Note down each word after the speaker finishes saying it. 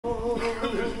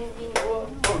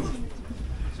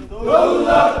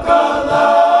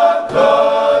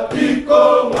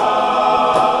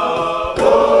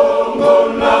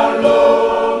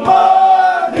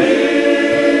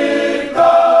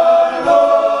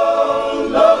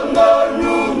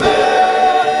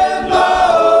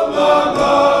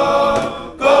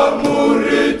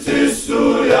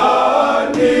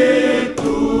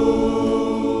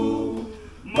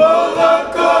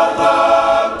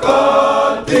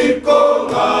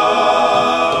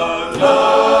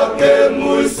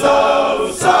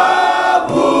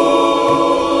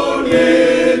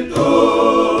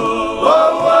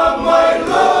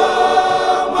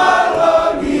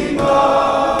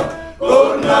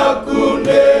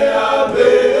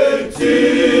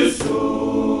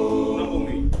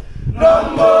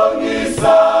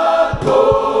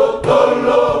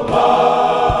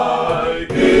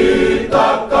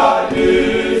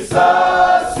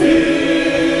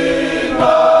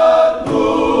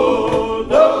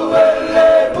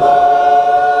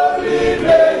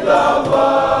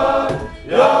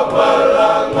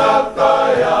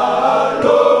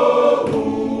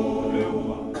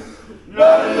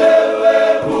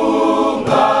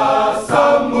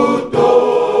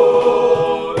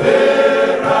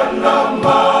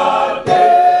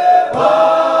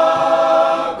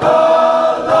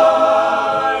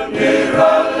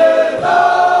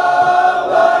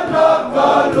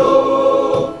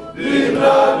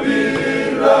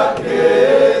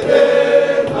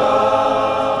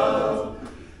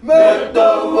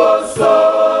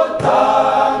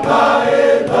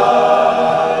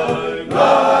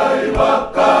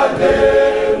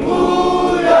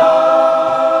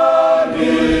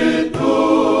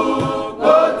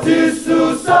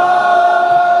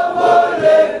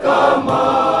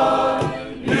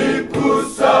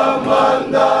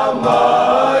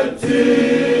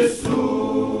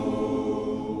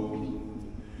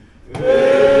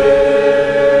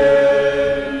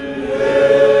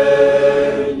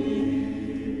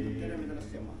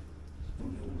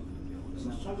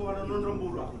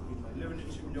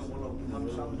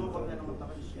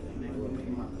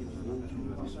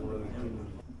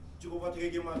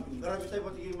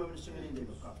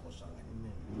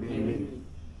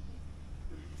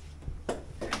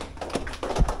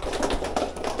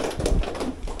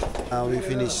We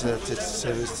finished service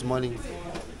this morning.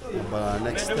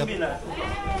 Next step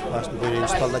was to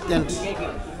install the tent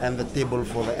and the table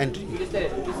for the entry.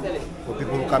 For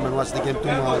people who come and watch the game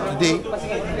today,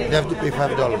 they have to pay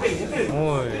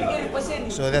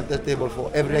 $5. So that's the table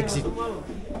for every exit. So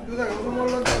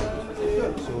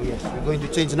yes, we're going to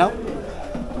change now.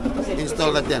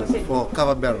 Install the tent for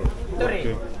Kava barrel.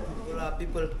 Okay. Hola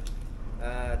people,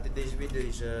 today's video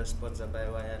is sponsored by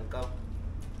and Kava,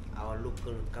 our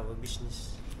local Kava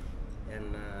business,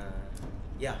 and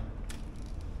yeah.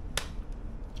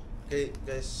 Okay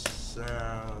guys,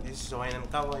 this is Wine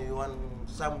and Kava. You want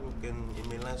some, you can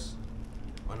email us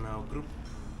on our group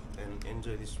and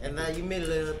enjoy this video. And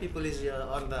email people is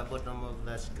on the bottom of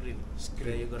the screen.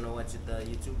 You're gonna watch it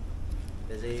YouTube.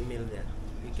 There's an email there.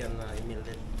 You can email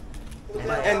that.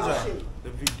 Enjoy the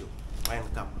video. Wine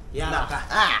and Kava. Yeah.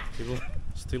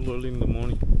 Still early in the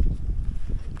morning.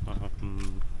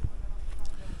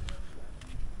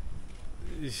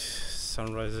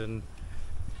 Sunrise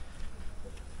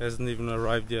hasn't even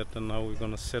arrived yet, and now we're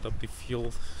gonna set up the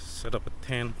field, set up a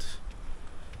tent,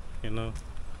 you know,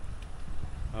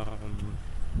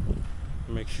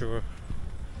 make sure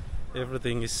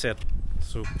everything is set.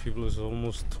 So people is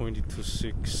almost 20 to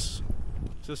 6,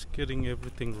 just getting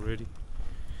everything ready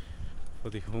for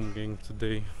the home game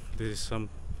today. This is some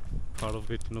part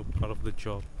of it, you know, part of the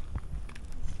job.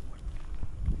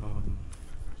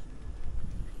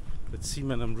 Let's see,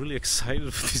 man, I'm really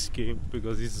excited for this game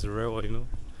because it's Rewa, you know.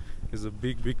 It's a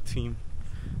big team.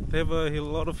 They have a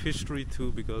lot of history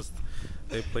too because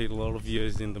they played a lot of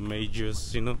years in the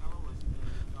majors, you know.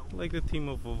 Like the team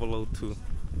of Ovalau too.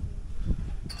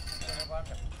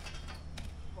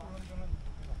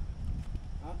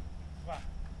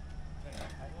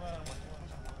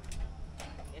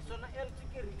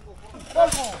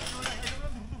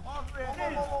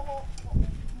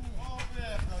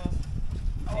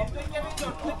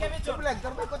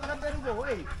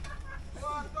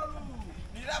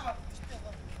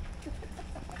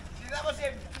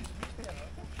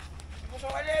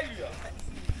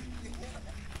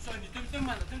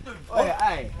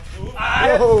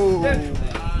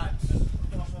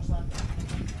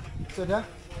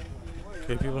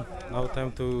 Okay people, now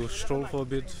time to stroll for a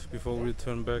bit before we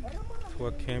return back to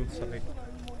our campsite.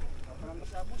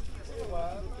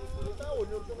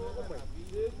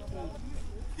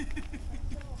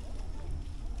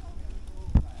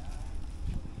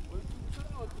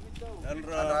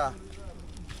 Andra.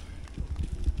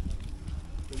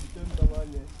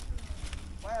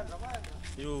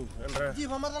 You, Andra.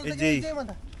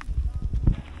 EJ.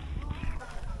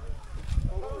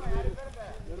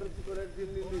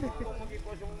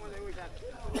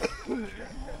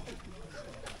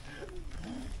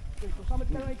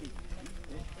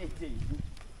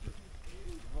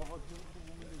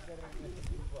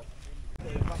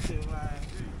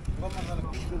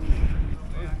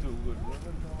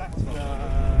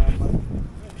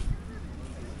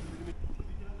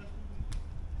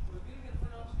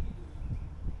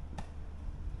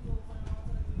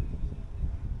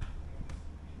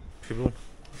 People,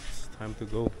 it's time to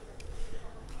go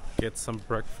get some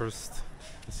breakfast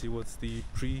and see what's the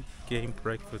pre-game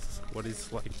breakfast, what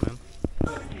it's like, man.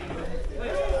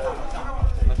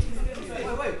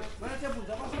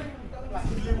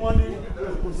 Good morning.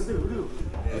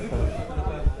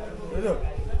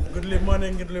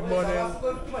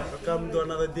 Welcome to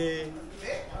another day.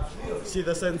 See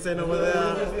the sunset over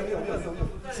there.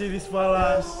 See this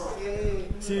palace.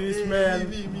 See this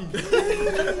man.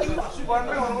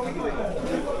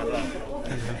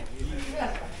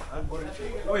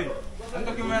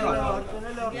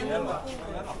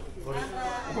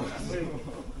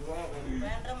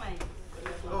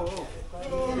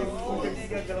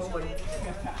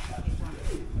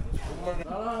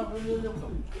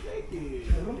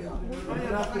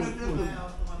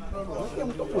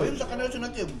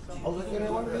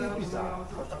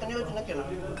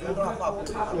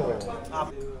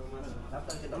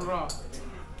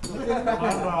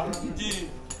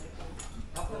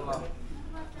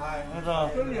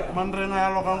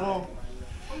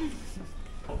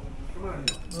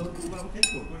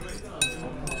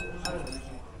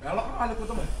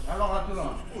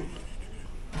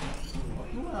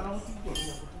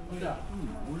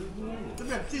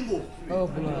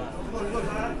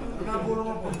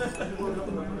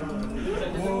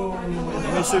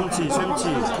 쇠치.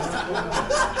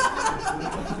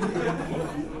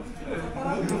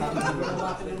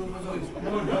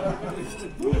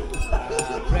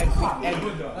 Bread with egg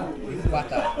with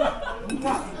butter.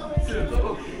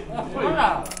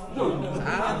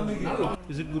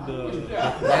 Is it good?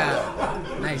 Yeah,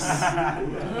 nice.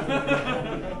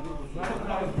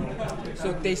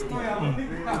 So tasty.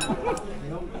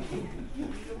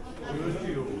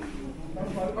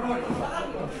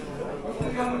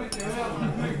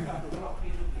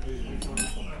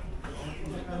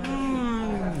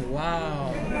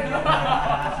 Wow.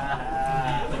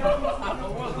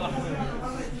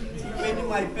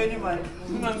 Penny mai.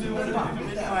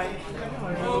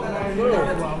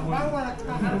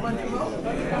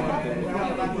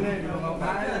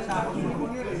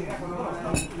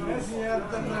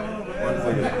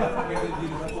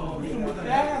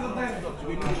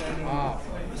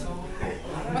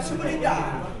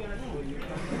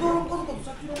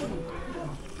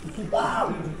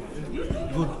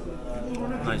 Good.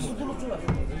 Nice.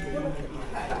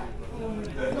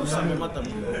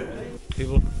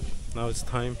 People, now it's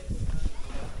time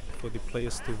for the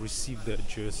players to receive their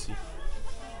jersey.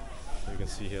 You can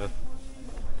see here,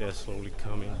 they're slowly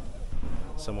coming.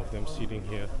 Some of them sitting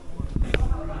here.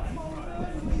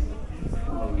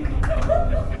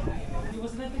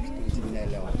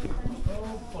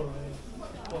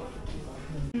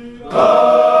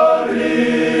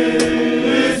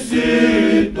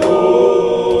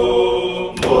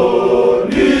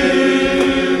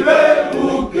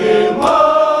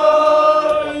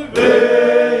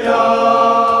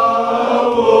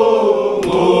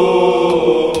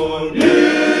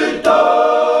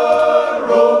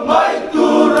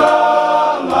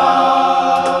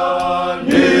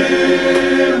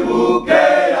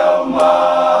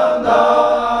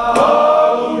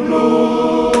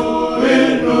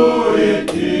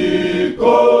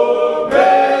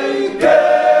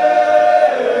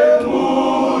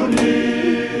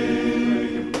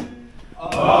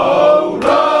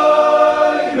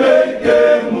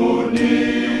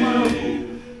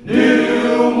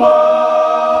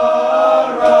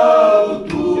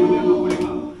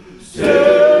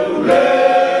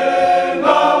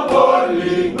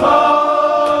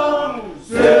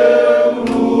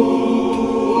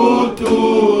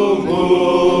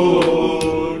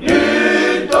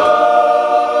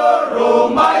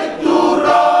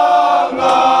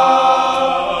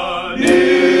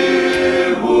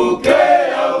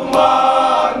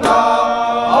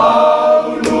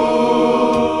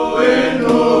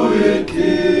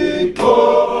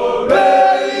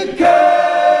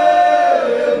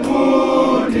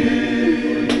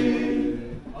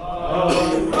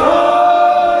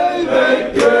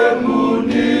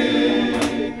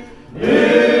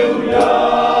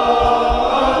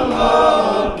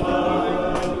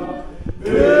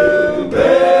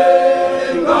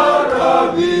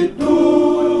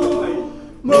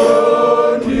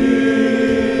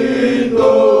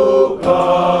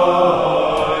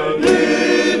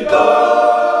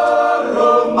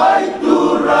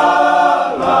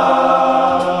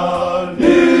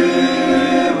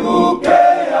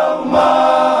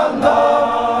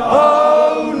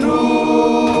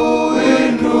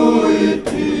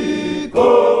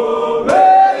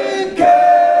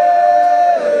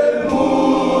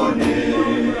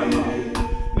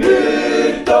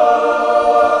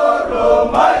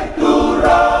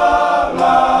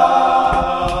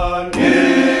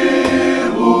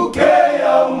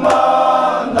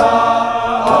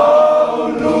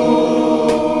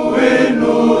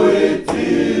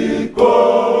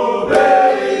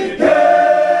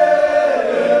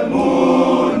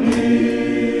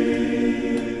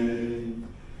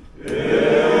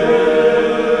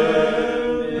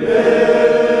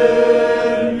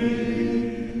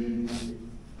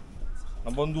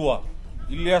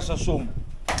 biasa som.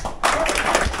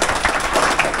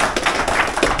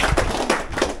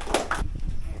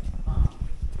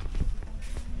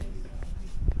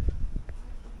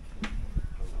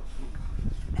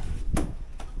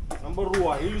 Number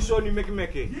 2, ilusoni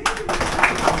meke-meke.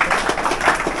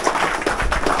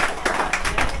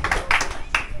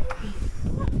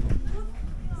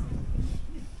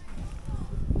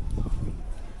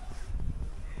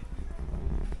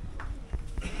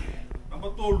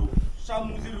 Number 3,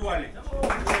 samu diruale.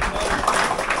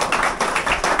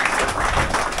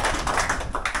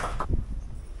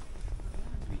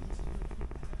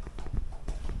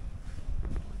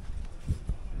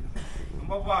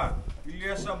 Number 4,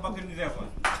 Iliasa Bakani Rewa.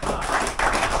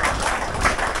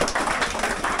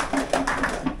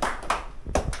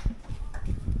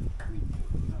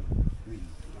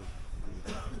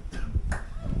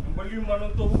 Number 5,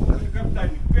 nonton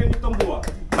kapten Penny Tambua.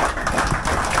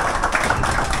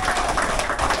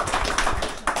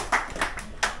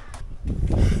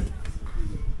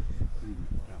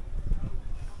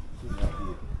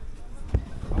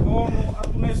 Abono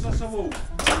Atunesa Savo.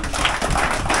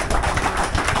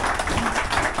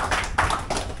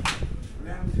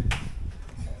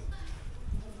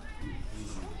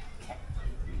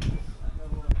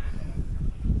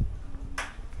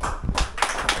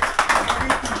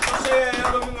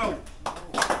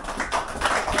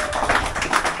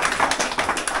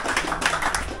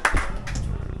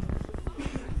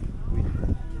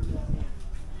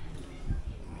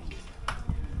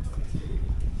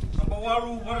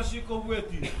 Walu Varasiko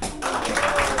Weti.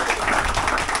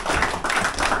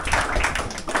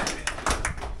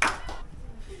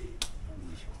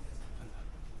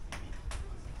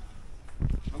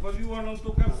 Ababiwan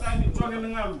untuk kapten Chone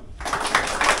Nangalu.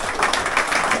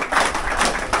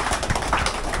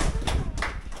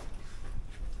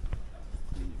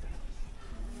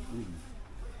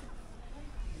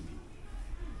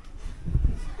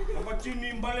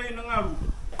 Abachini Mbale Nangalu.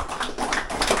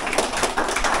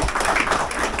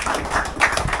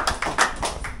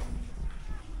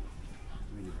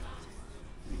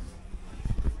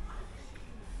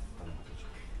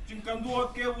 Cingkandua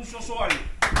ke Usosoali.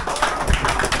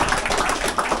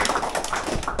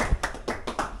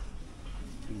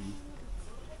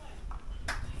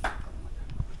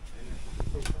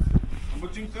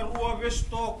 Cingkarua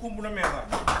Vesto Kumbuna Merah.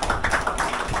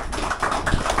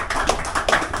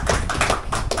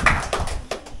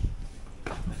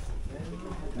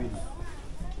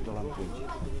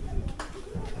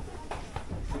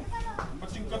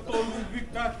 Cingkatolu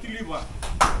Vika Tiliba.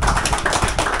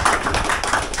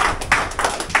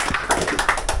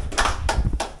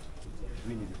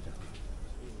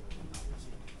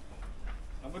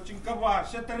 Kava,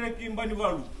 Setereki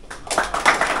Mbaniwalu.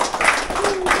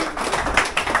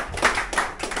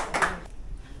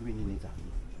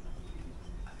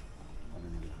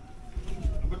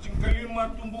 Kalima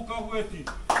Tumbuka Weti.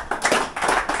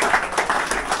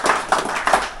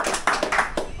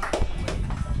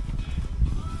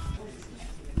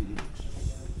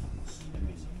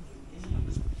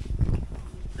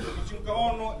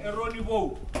 Kaono Eroni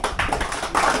Bow.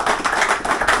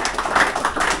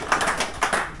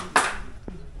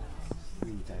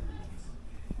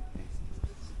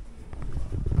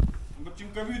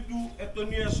 Kavitu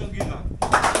Etonia Sangina.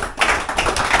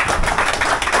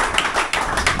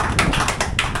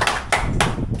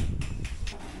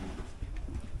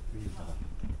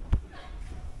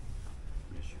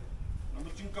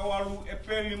 Kawalu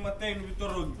Epeli Matain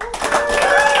Vitoroni.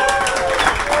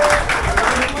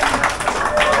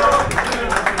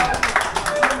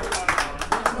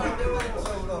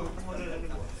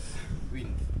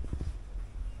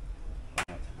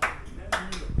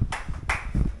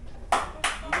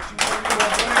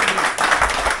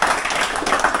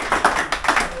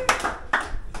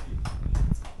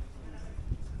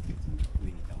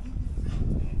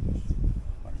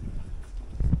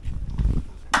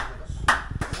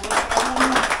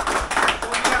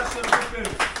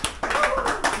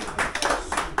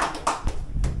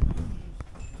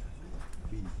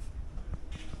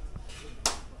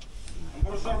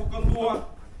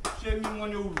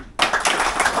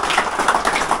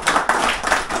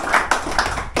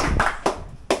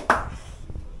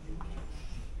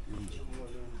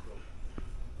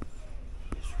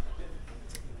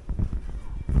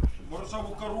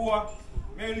 Sabu Karua,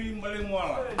 Meli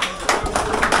Malemuala.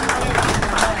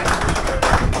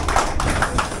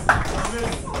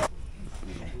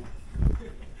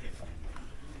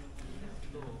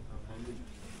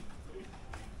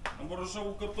 Amboro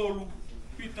Sabu Katolu,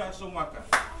 Pita Somaka.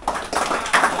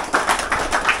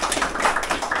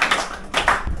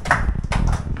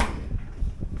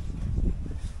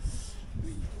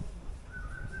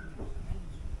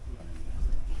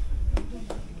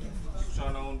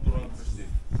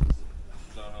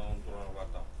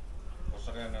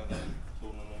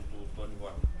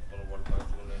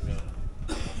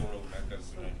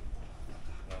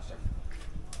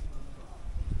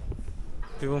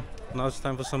 people, now it's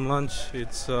time for some lunch.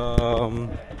 It's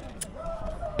 20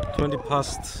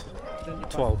 past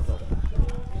 12.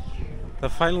 The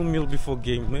final meal before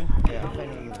game, man. Yeah,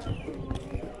 final meal.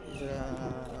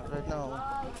 Right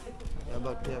now, we're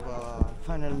about to have a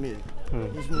final meal.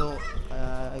 There's no,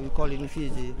 we call it in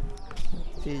Fiji.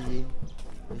 This is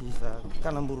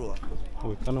Kanamburua.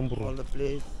 Oh, Kanamburua. All the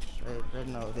place right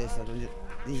now. This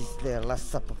is their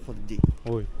last supper for the day.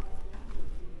 Oh.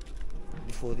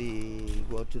 Before they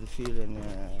go out to the field and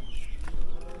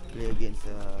play against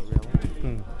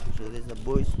Rewa. So there's the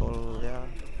boys all there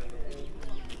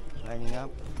lining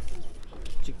up.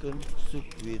 Chicken soup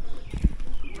with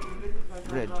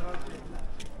bread,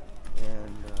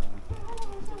 and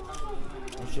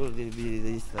I'm sure there'll be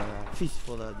this fish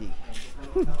for the day.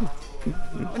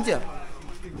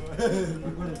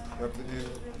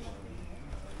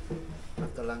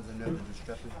 After lunch and then the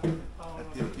strapping.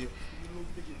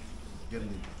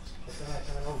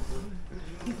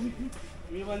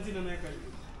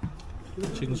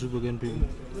 Chicken soup again, people.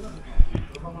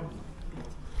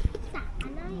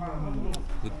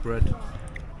 With bread.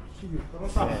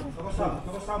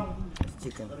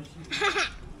 Chicken.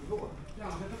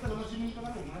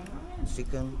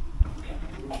 Chicken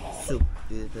soup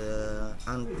with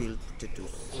unpeeled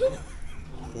potatoes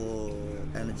for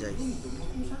energize.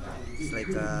 It's like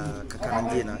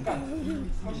kakananjena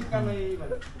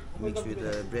mixed with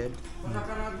bread,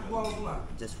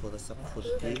 just for the supper for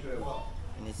the day.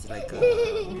 And it's like a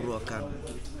ruakan.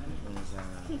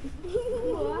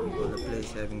 All the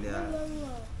players having their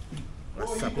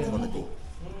last supper for the day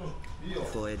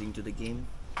before heading to the game.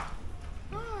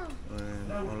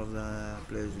 And all of the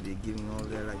players will be giving all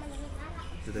their life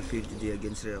to the field today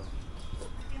against Rewa.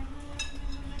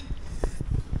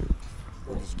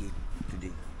 For this game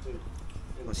today.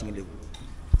 Crossing the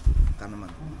Kanaman.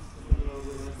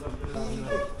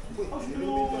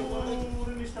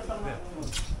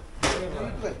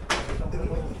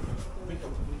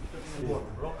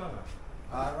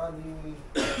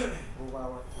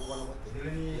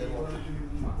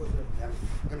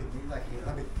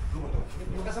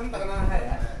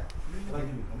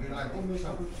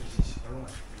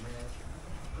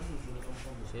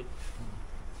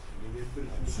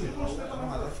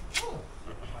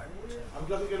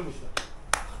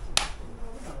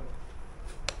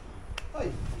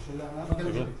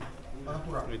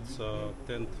 It's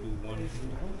 10 to 1.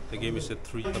 The game is at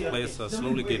 3. The players are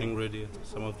slowly getting ready.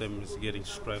 Some of them is getting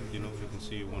strapped, you know. You can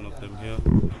see one of them here.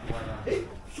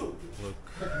 Look.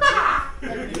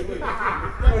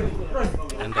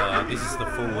 And this is the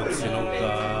forwards, you know.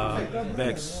 The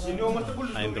backs are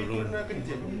in the room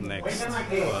next to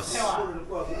us.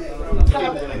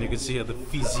 And you can see here the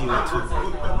physio too.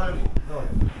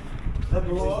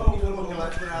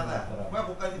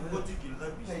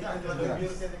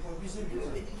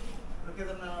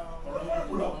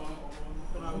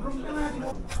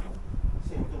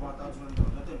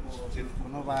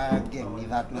 Não vai game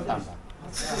idade na tamba.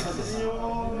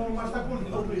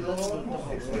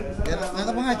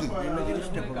 Nada bom aqui.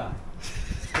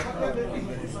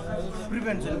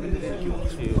 Prevention.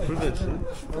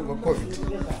 Covid.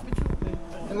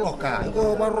 Local.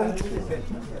 Igual barulho.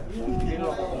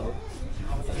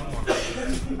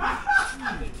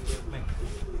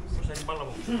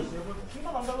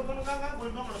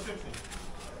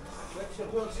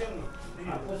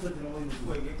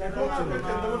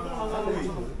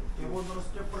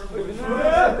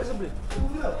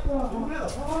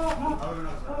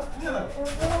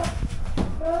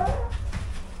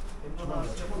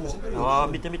 Oh,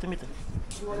 bitte.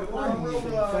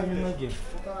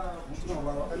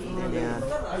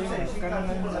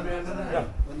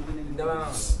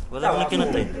 Wala ko na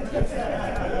kinatay.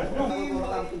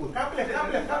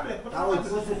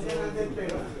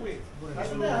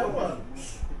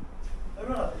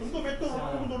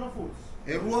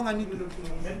 É ruangan itu.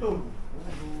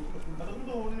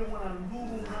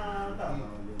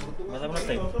 Wala ko na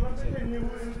tay.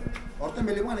 Orta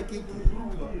mele mana ki?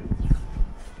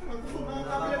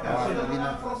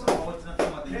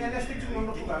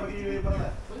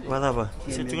 Wala ba?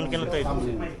 Kasi cuma kinatay.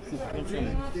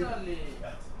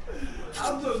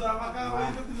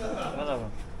 Wala ba?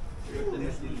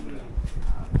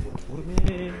 Gurme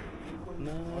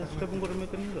na step gurme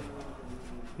kanila.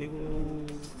 Niku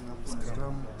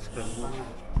scrum.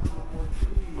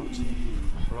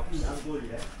 Rocks.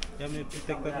 Ya me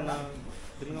protect na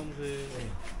tingam se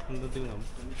ando tingam.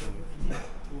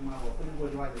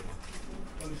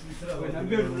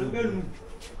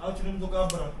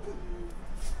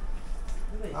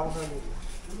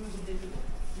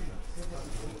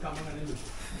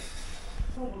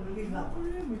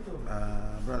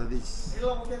 Brother, this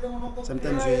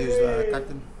sometimes we use the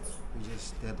cotton. We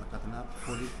just tear the cotton up,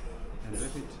 fold it, and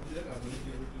wrap it.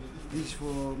 This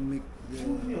for make the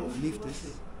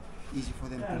lifters easy for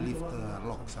them to lift the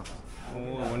locks up.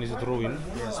 Oh, when is it rowing?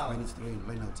 Yes, when it's throwing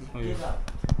line out. See? Oh, yeah.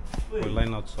 Oh,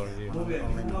 line out, sorry. Yeah.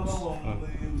 Line outs.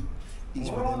 Easy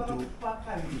for them to lift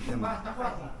them up.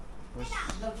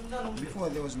 Before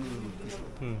there was no this.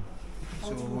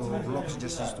 So blocks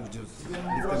just used to just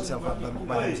lift themselves up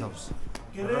by themselves.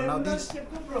 But now this,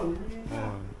 oh,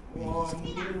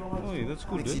 yeah, that's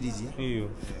good. makes it easy. Yeah.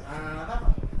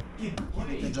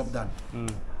 The job done.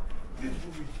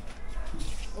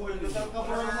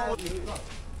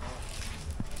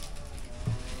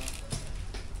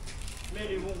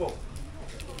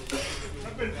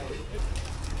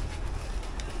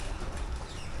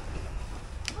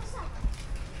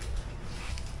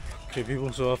 Okay,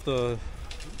 people, so after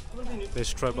they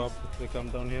strap up, they come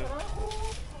down here,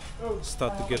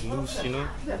 start to get loose, you know.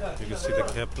 You can see the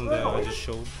captain there I just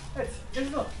showed,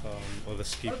 or the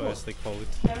skipper as they call it.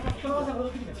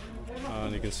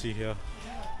 And you can see here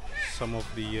some of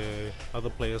the other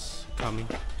players coming.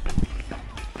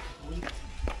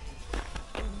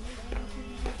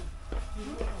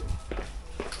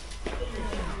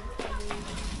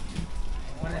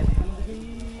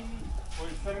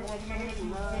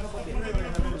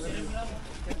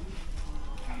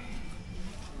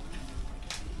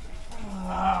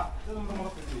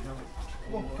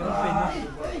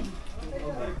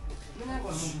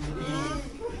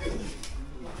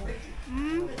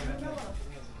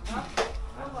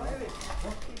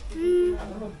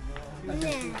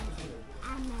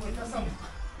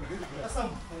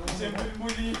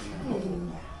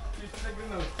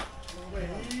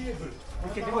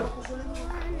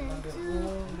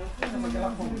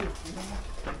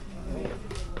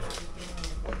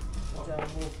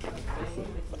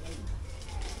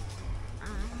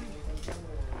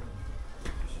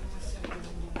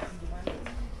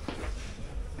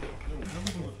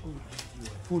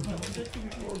 Food.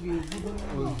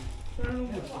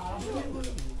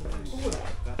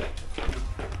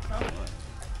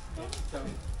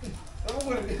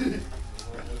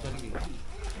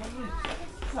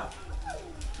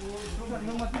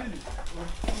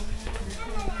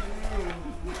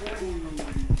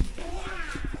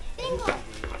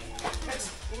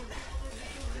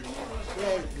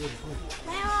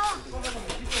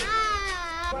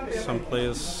 Some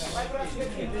players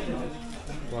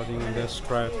writing on their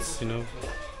straps, you know,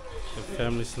 their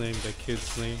family's name, their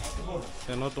kids' name.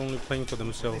 They're not only playing for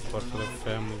themselves, but for their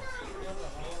family,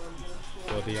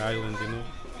 for the island, you know.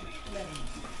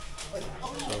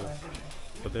 So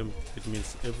for them, it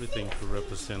means everything to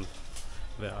represent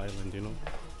their island, you know.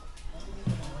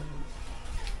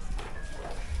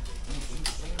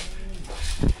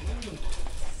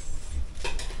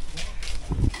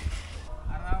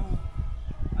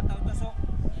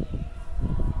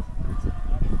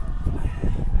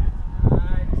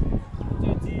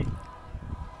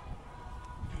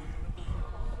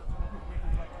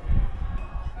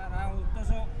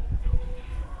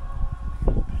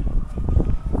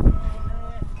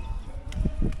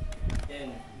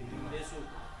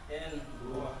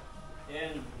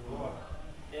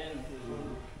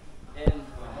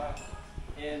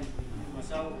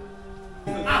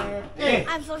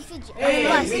 I'm so fidget.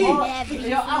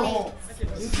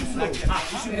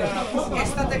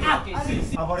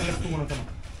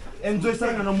 Enjoy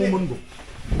sa na moment ko.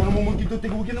 Kung moment kita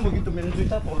tigo kita mo kita enjoy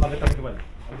ta por la beta que vale.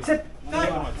 Set.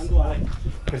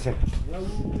 Present.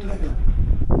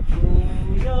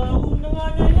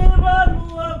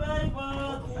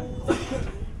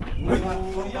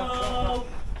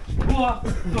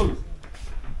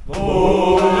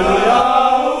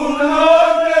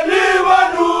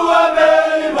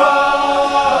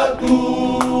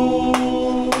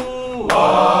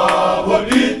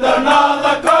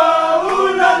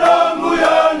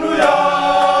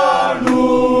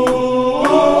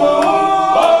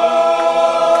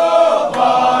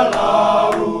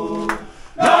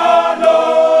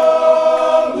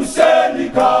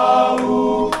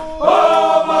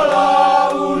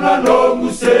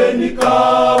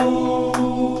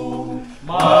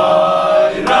 My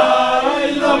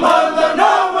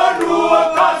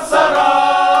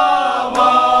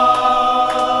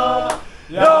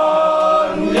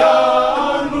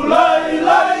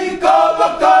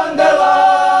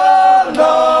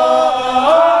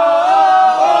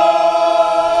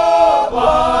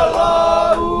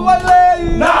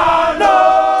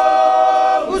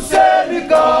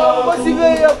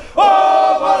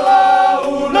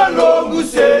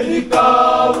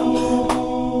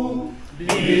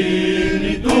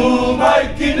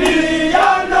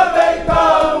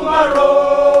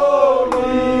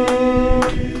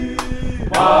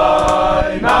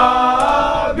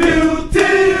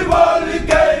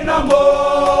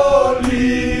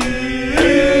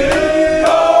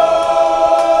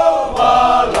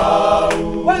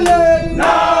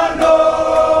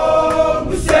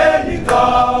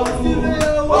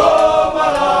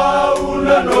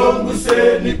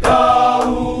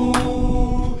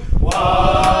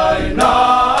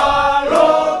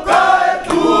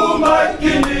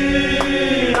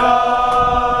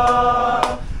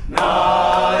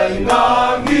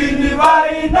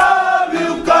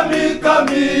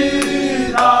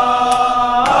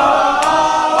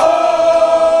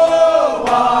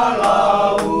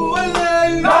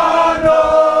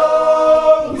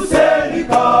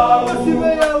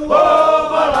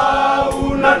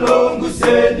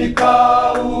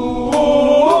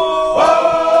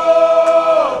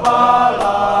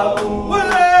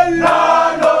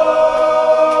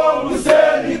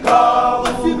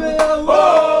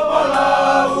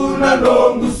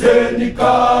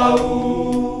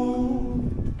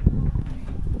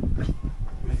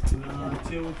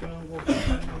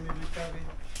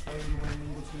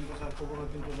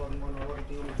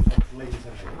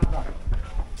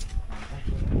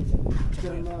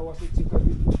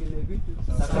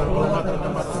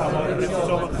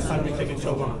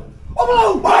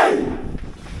Ovalau, vai!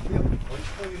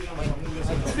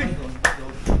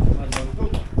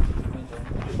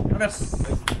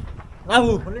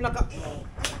 Navu, boleh nak?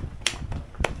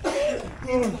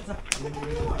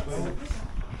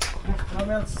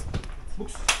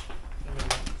 Books.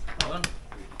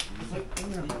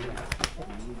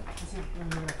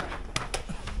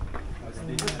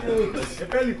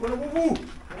 Peli, quando bubu.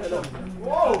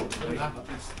 Wow.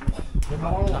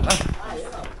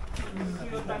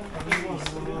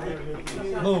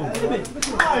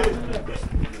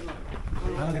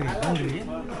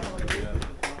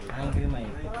 Hungry mai.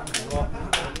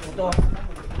 Ito.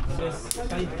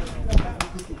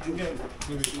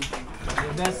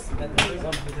 Best that is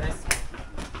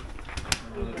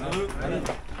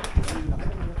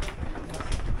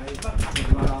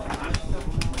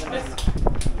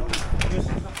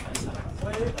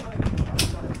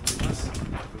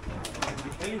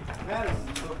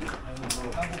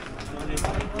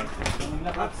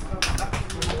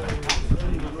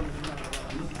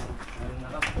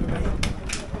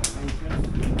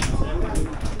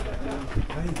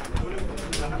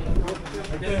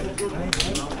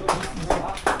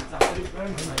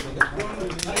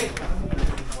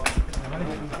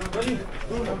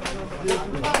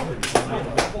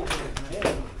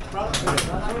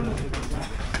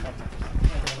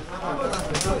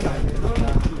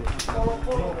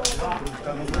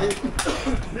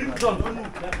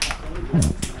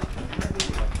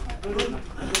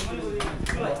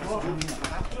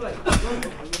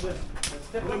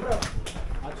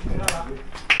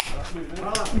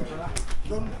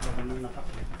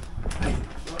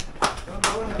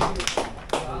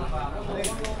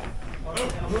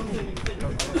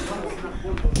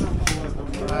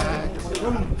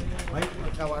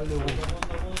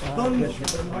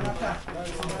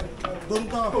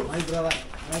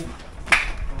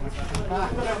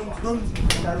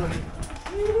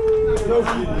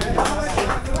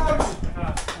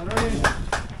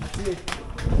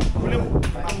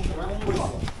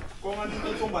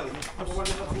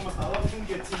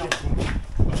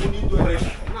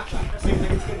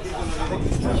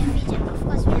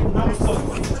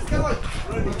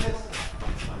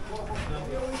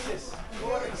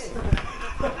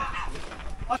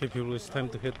Okay, people, it's time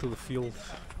to head to the field.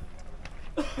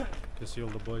 Can see all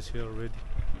the boys here already.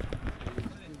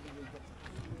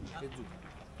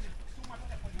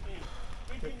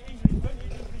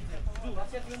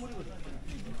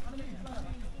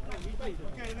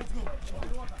 Okay, let's go.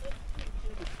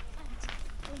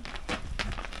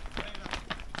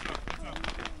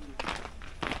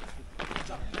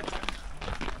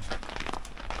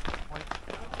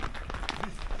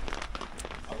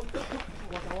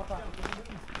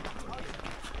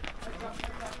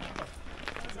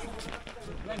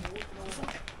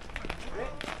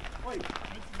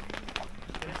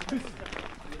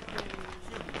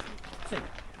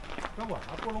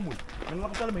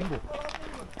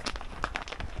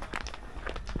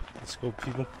 Let's go,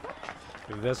 people.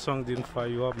 If that song didn't fire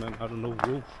you up, man, I don't know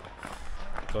who.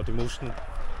 Got emotional.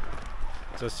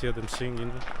 Just hear them sing, you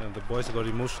know, and the boys got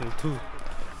emotional too.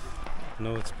 You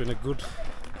know, it's been a good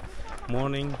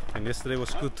morning, and yesterday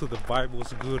was good too. The vibe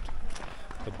was good.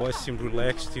 The boys seemed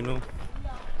relaxed, you know.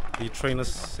 The trainer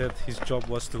said his job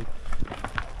was to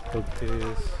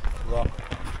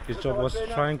his job was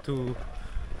trying to,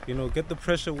 you know, get the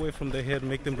pressure away from their head,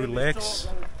 make them relax,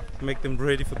 make them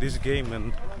ready for this game,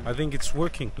 and I think it's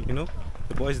working, you know.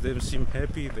 The boys, they seem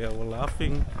happy, they were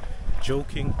laughing,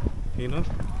 joking, you know.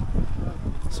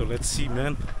 So let's see,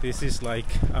 man. This is like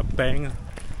a bang.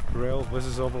 Rewa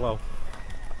versus Ovalau.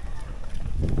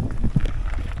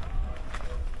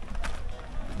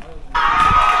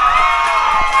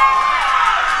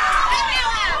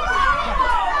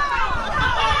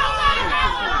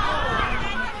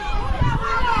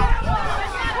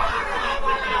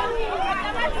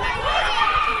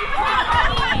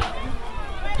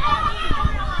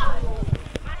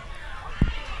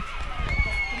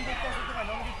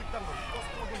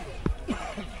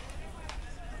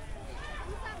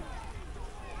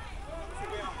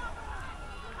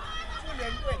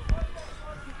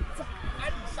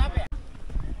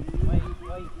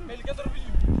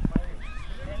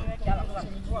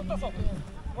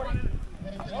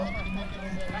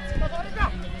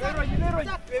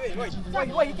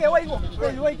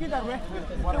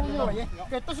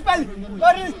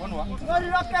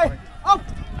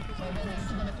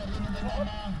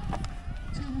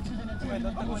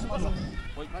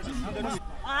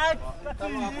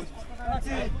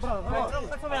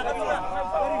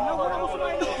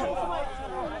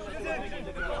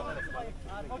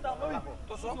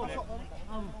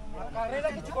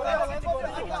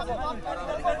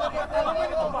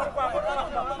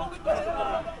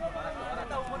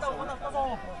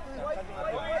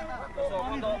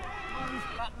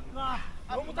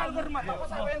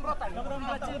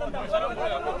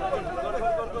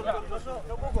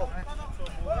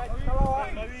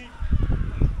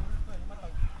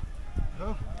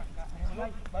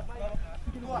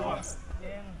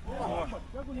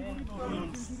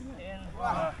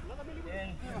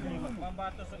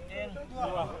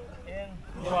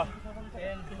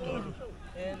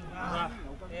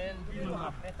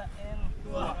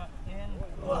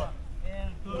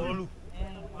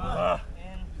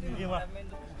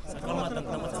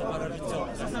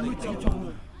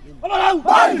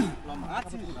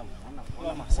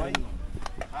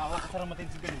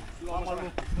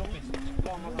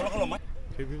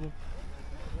 Okay, people.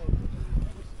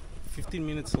 15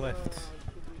 minutes left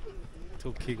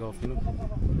till kickoff, you know.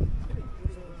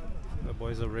 The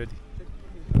boys are ready.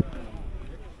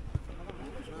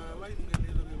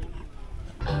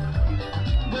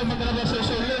 Dia mengenai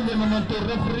sosial dia membantu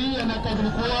referee yang akan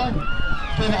berkuat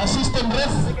dan asisten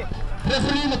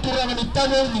referee naturangan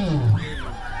italo ni.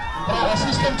 Para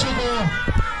asisten juga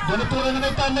dia naturangan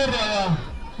italo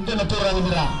dia naturangan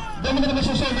dia. Dia mengenai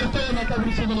sosial dia yang akan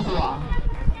berkuat.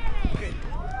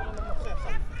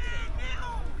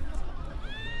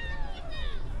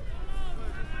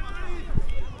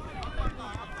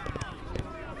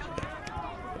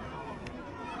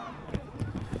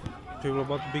 People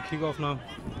about to be kick off now.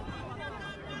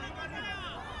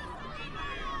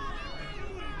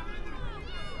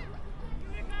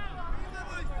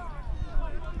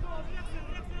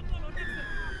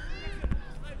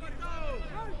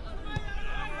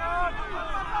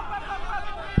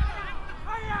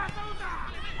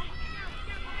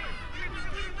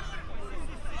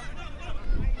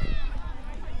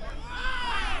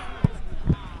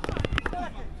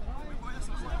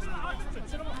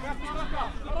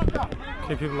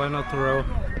 Okay, people line out to row.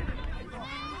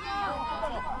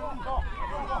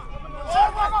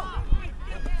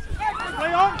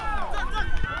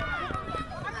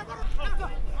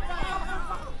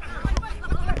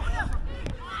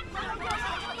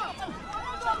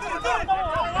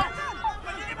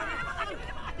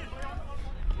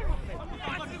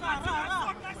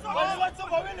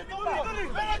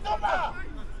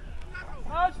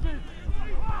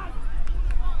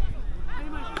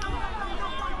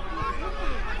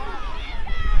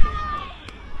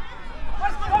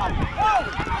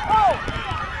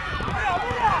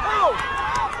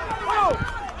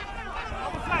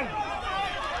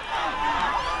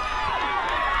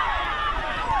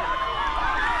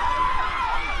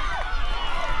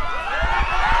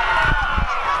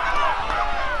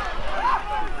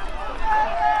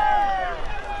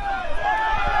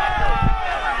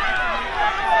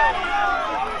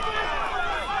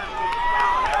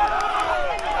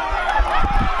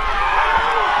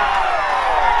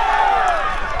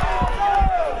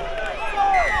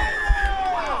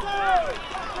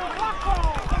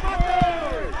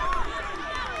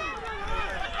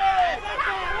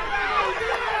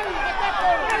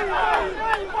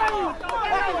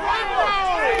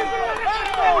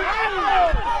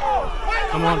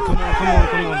 Come on, come on, come on,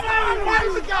 come on.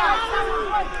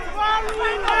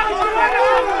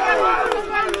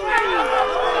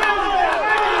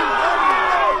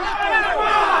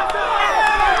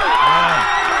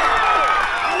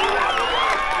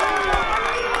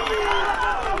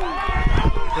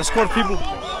 They scored, people.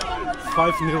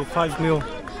 5-0, 5-0.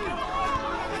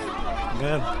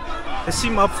 Man, they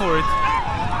seem up for it.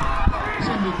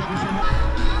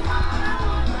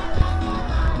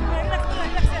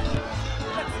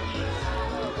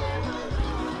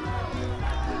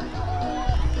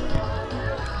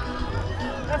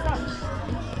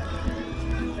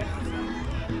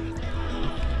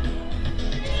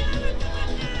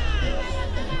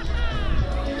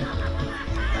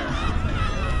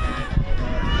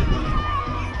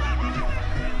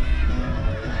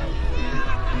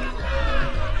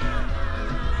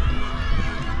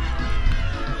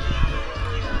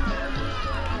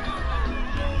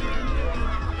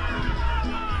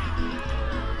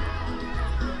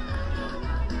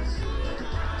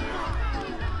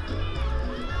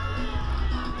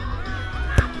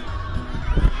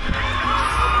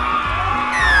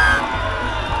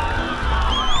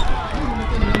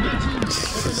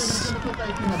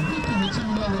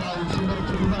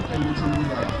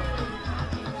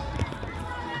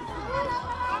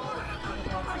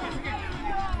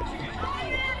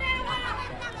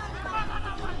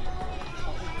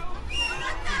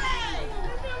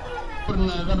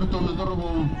 garto na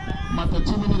dorbo mata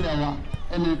chimini Rewa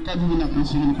and kadina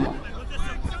kansin kwa.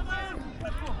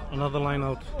 Another line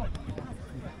out.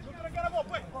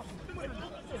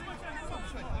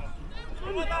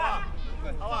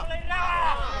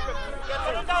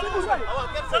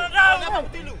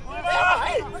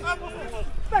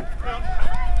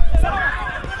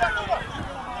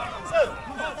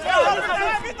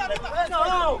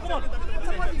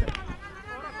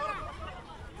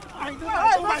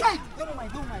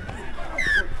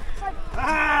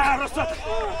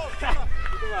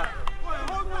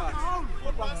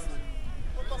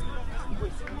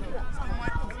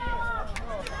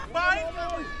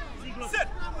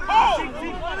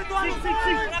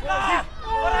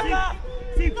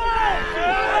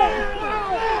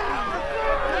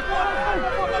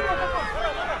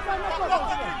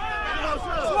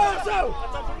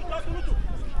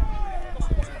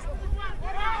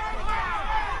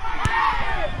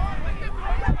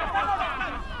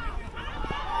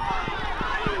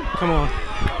 Come on.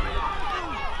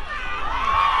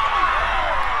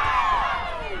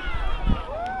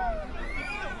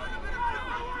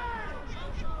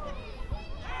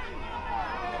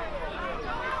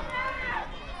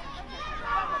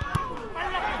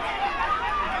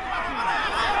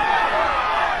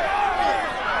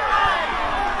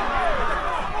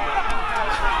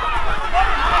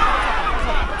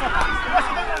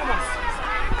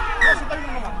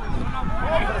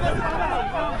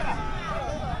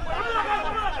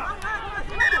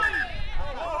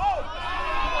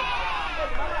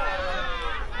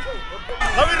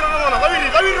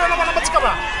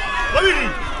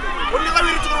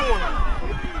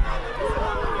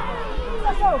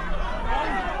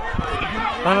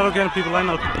 Line out again, people, line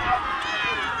out.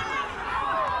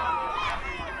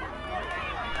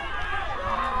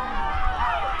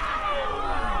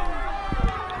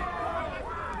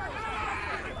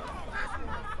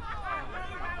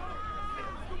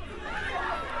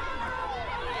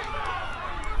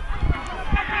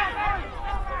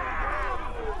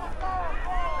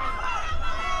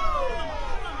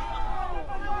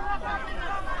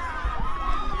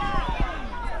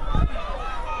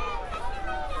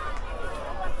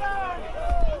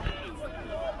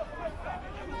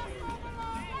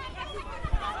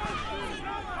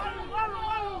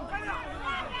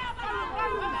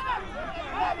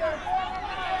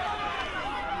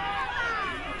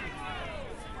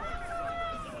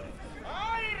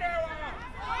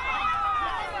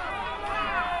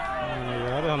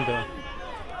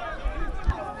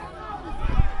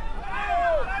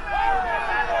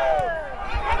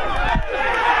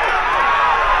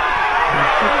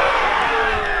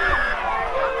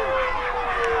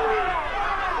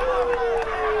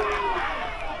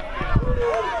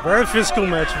 Very physical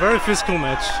match, very physical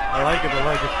match. I like it, I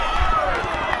like it.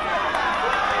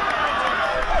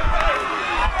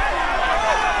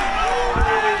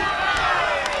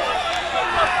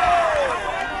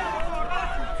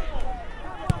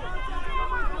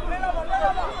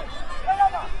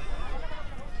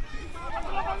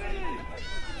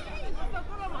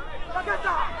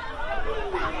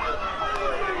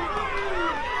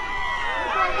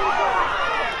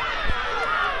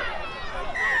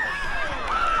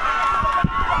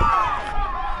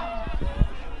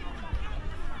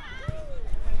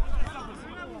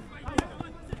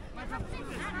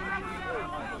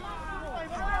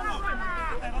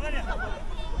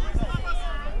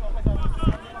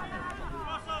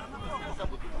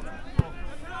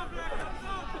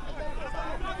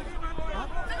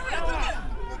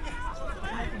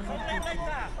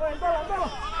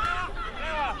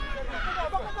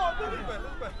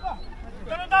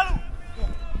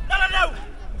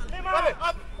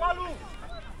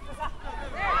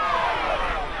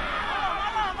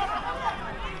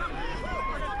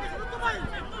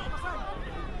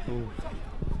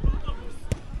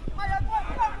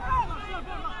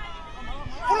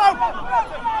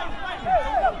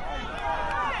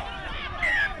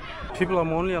 People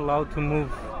are only allowed to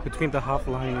move between the half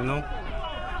line, you know.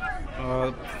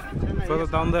 Further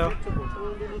down there,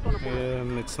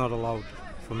 it's not allowed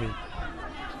for me.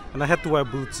 And I had to wear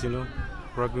boots, you know,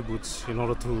 rugby boots, in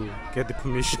order to get the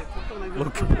permission.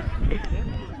 Look.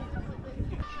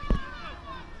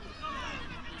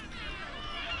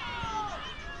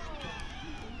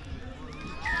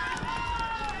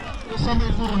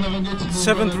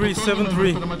 Seven-3,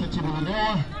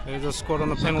 7-3. They just scored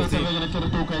on a penalty.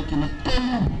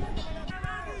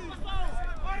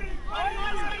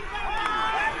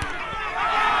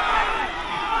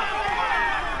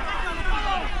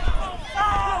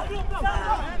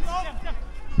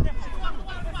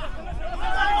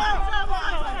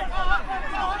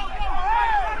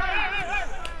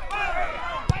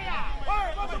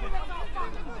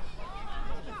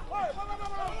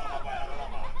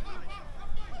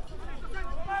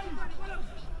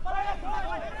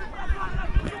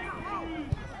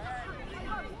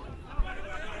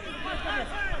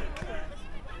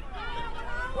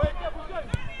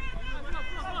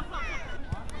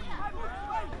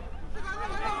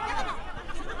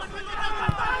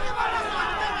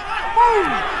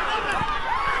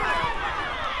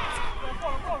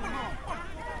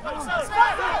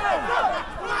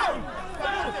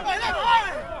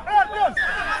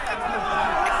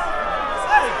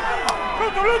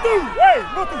 Hey,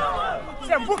 Navuti.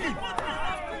 Sam Bookie.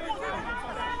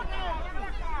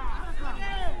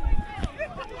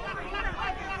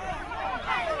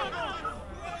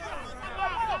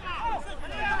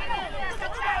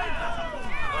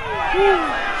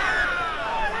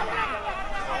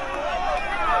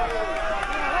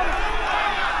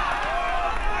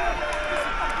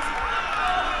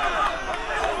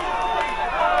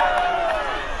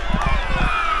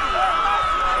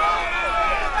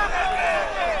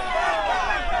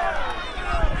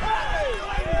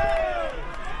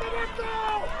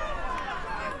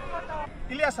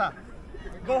 Ilyasa,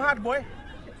 go hard, boy.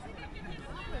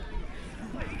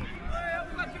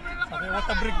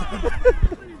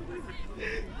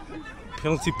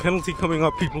 Penalty coming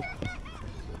up, people.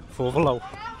 For Ovalau.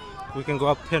 We can go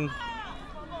up 10-3.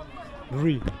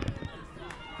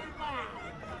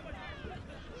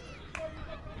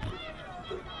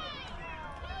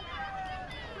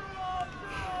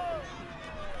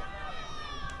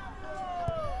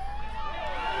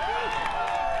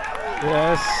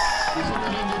 Yes.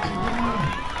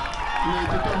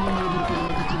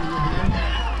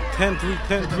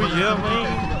 10-3, yeah, man.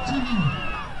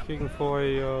 Kicking for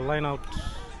a line out.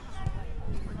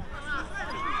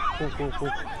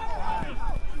 Cool.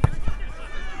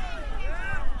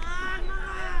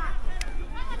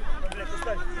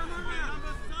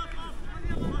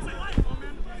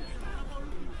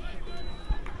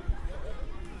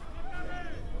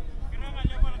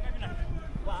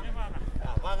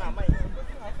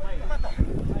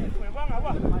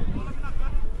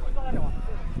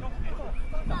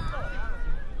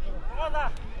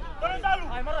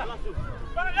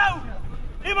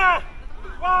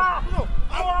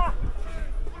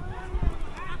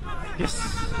 Yes.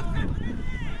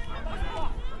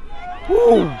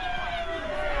 Woo.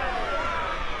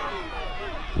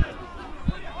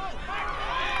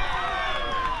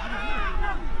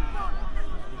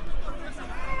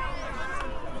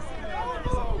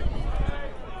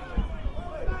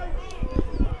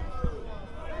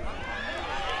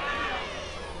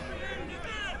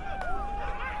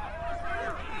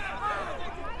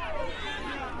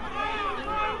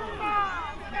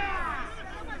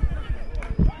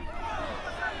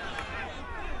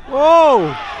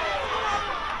 Whoa!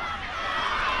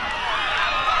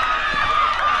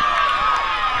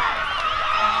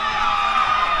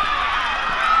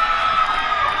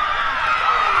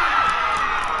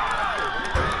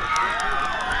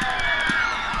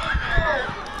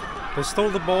 They stole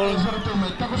the ball.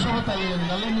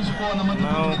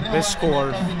 Now they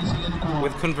scored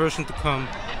with conversion to come.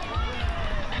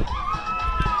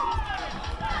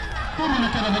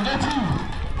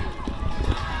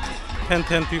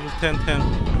 10-10 people, 10-10.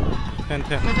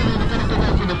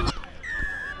 10-10.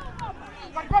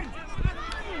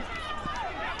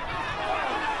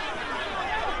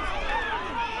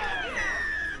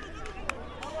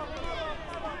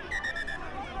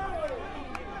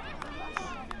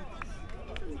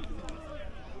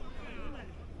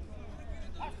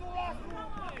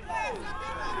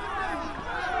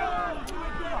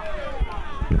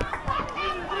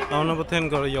 Our number 10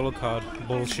 got a yellow card.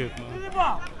 Bullshit,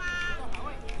 man.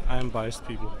 I am biased,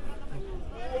 people.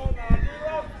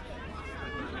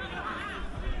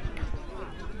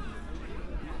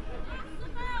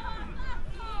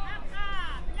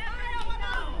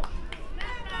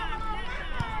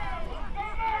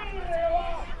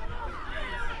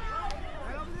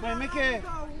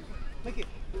 Make it.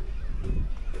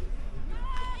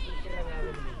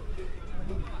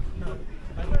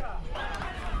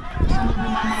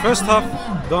 First half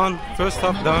done.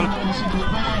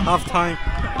 Half time.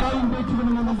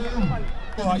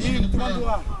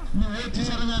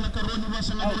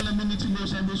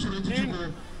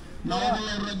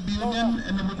 Ovalau Rugby Union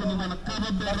and the Kava and the Kava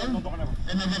Bunaka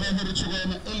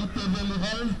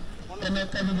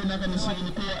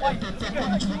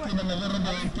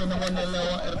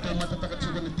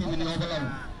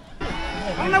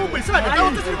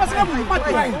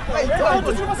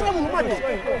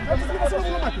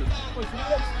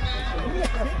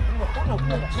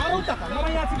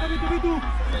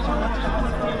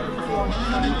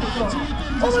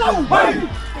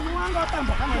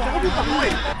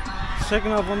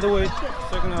Second half on the way.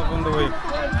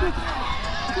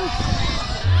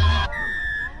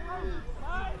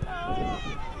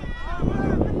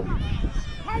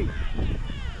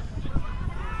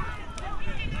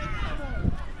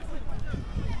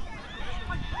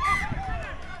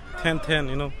 $10-10,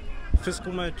 you know,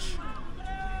 physical match.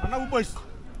 boys.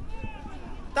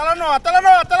 Talanoa.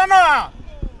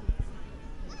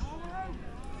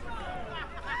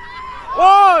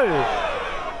 Oi!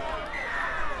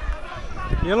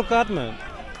 Yellow card, man.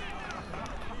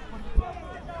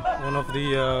 One of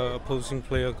the opposing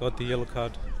player got the yellow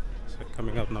card. So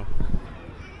coming up now.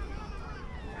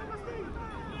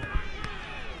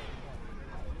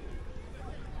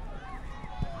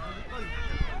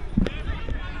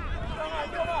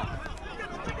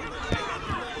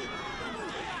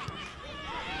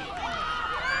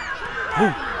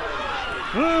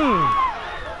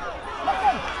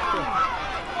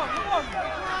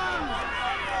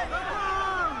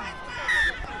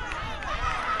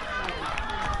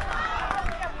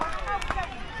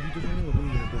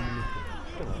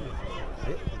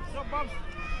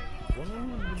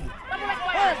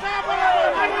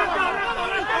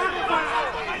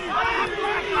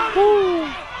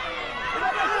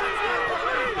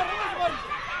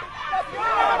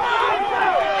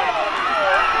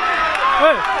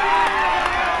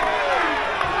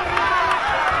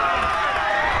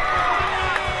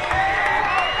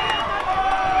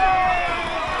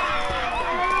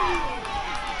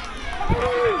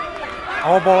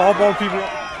 All ball people.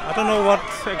 I don't know what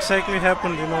exactly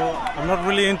happened, you know. I'm not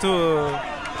really into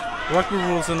rugby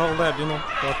rules and all that, you know.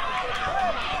 But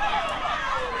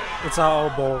it's our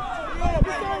ball.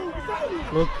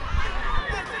 Look.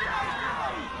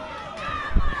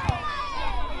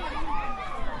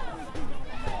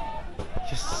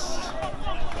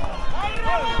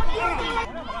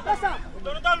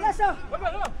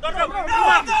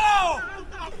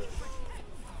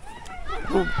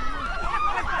 Boom.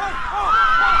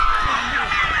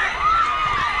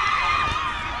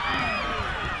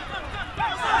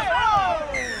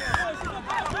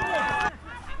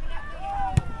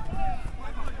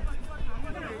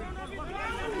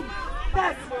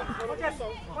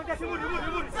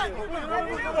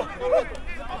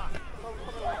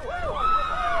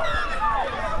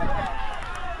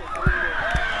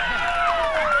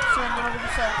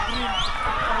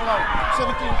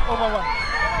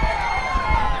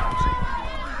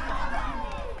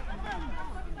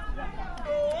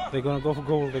 They're gonna go for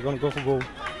goal. They're gonna go for goal.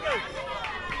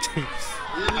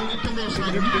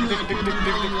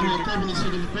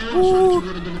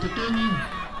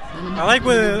 I like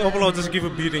when Ovalau just give a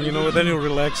beating, you know, then you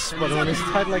relax. But when it's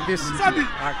tight like this,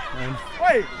 man,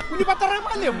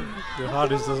 your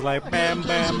heart is just like bam,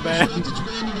 bam, bam.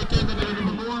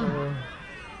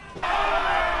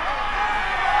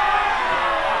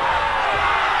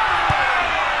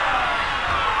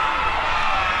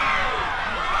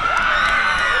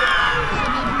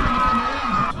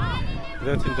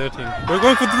 We're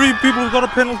going for 3 people who got a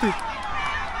penalty.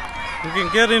 We can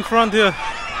get in front here.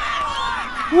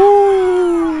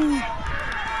 Woo!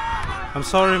 I'm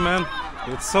sorry, man.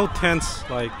 It's so tense,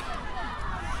 like,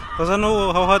 because I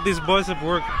know how hard these boys have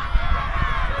worked.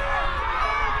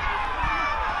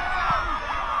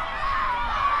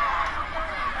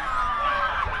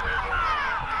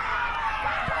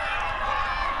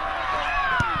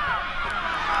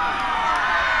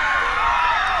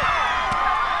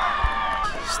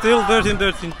 Still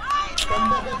 13-13.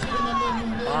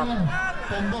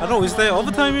 I don't know, is there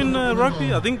overtime in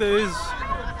rugby? I think there is.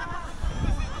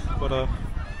 But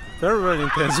very, very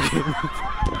intense game.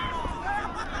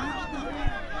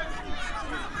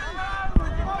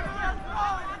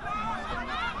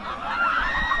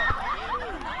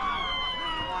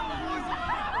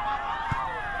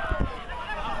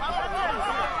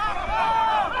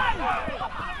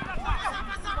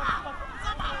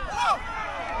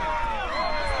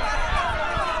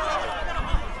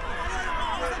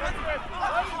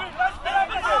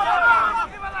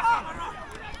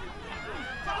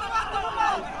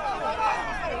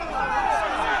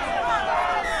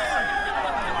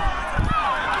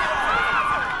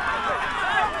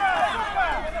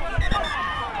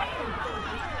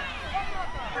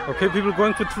 Okay, people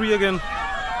going for 3 again.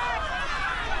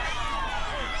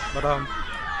 But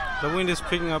the wind is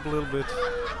picking up a little bit.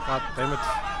 God damn it.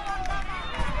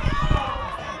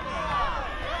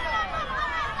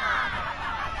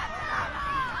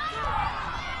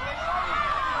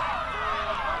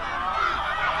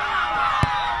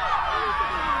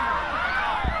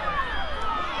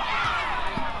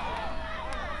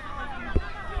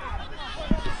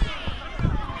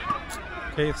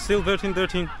 Okay, it's still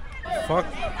 13-13. Fuck.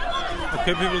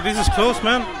 Okay, people, this is close,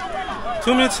 man.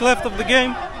 2 minutes left of the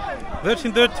game.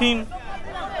 13-13.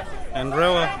 And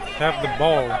Rewa have the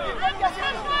ball.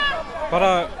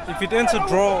 But if it ends a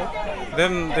draw,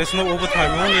 then there's no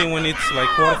overtime. Only when it's like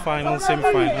quarterfinal,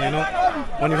 semi-final, you know?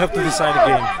 When you have to decide a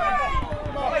game.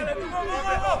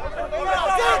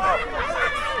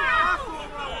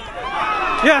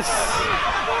 Yes!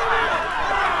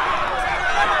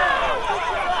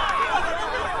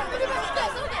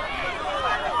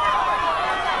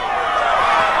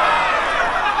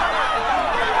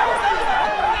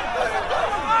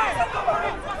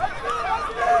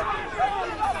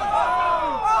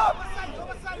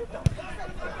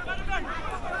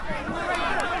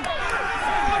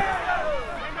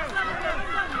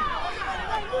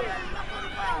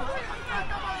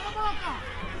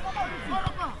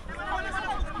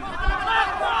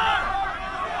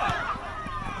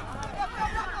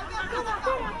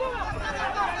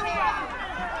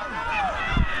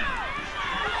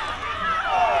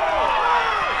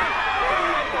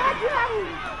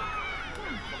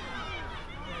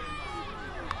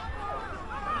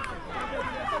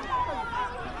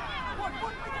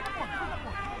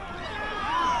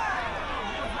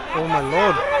 Oh my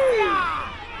lord.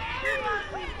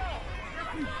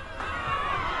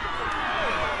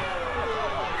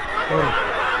 Oh.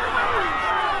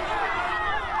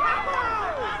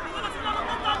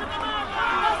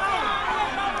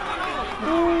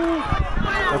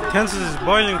 The tension is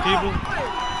boiling, people.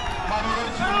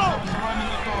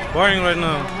 Boiling right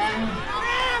now.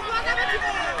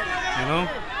 You know?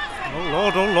 Oh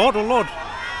lord, oh lord, oh lord.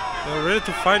 They're ready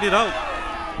to fight it out.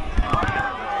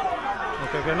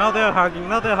 Okay, now they're hugging,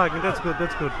 that's good,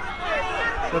 that's good.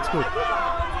 That's good.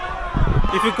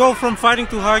 If you go from fighting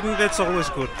to hugging, that's always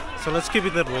good. So let's keep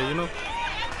it that way, you know?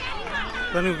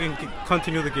 Then we can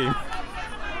continue the game.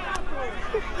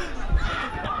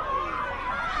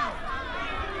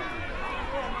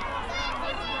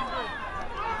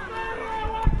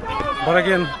 But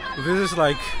again, this is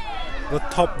like the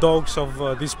top dogs of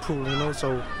this pool, you know,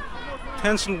 so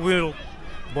tension will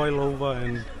boil over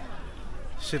and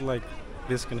shit like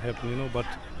this can happen, you know, but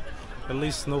at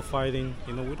least no fighting,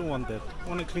 you know, we don't want that. We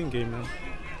want a clean game, man.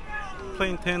 Play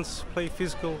intense, play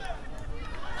physical,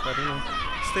 but you know,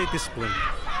 stay disciplined.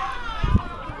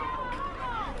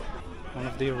 One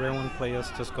of the Rewan players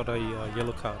just got a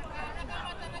yellow card.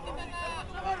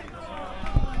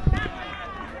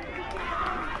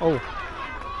 Oh,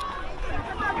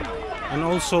 and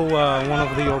also one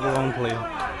of the Ovalau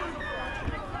player.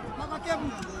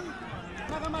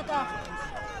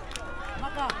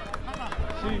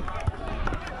 See,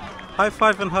 high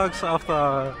five and hugs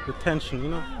after the tension, you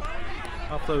know,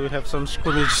 after we have some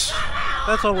scrimmage.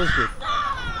 That's always good.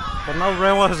 But now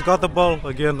Rewa has got the ball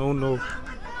again. Oh no.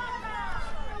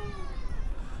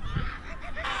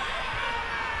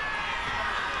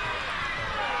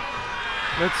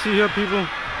 Let's see here, people.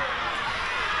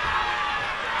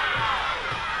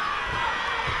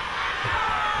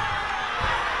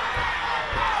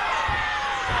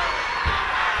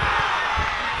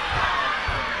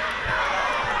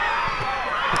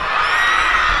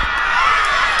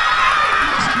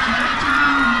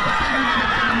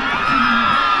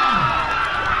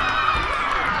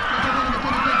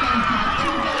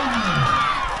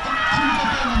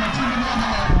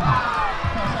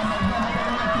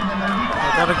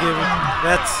 Gotta give it.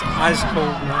 That's ice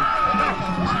cold, man.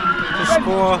 To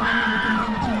score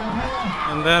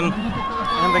and then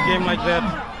end the game like that.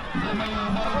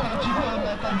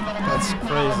 That's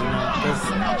crazy, man. That's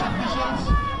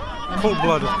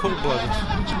cold-blooded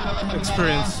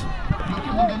experience.